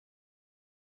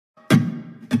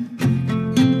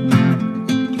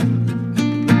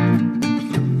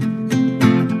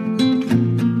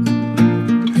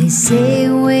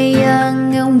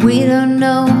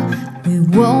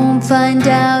won't find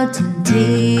out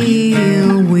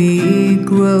until we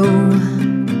grow.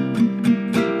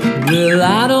 Well,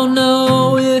 I don't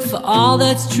know if all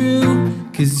that's true,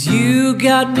 'cause you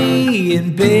got me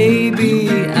and baby,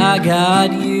 I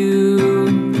got you.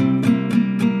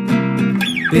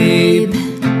 Babe,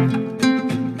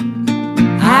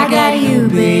 I got you,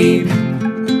 babe.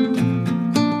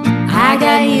 I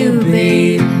got you,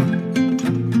 babe.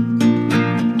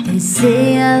 They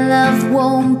say our love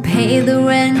won't pay the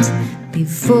rent.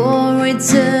 Before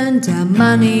it's earned, our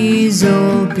money's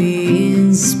all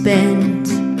being spent.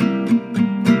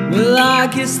 well, I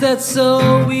guess that's so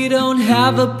we don't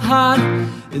have a pot.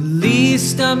 At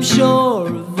least I'm sure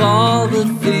of all the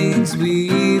things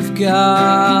we've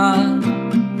got.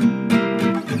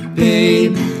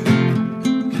 Babe,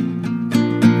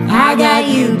 I got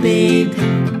you, babe.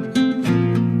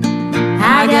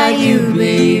 I got you,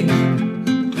 babe.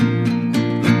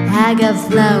 I got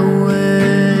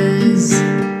flowers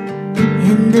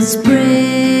in the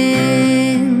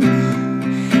spring.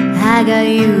 I got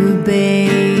you,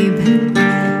 babe,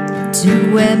 to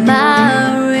wear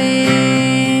my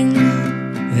ring.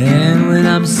 and when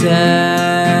I'm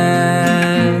sad,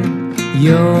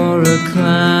 you're a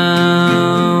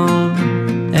clown.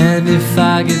 And if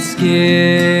I get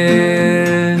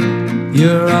scared,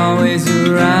 you're always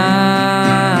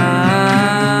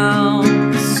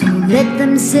around. So let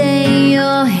them say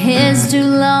your hair's too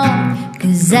long,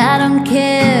 'cause I don't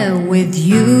care, with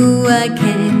you I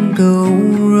can't go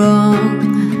wrong.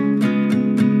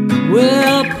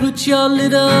 Well, put your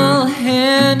little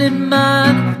hand in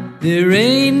mine. There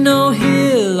ain't no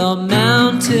hill or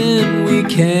mountain we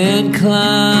can't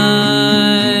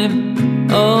climb.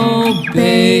 Oh,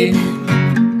 babe,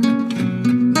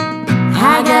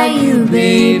 I got you,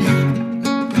 babe.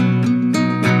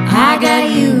 I got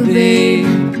you, babe.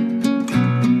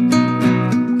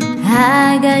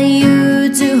 I got you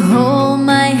to hold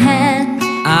my hand.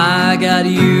 I got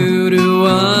you to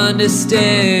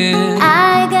understand.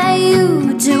 I got you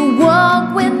to walk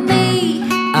with me.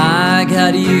 I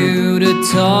got you to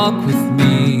talk with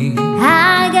me.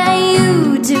 I got you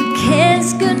to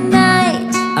kiss goodnight.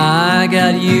 I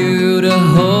got you to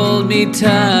hold me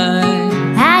tight.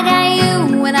 I got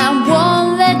you and I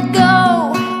won't let go.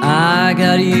 I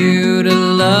got you to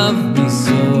love me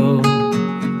so.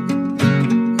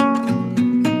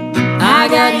 I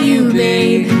got you,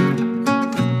 babe.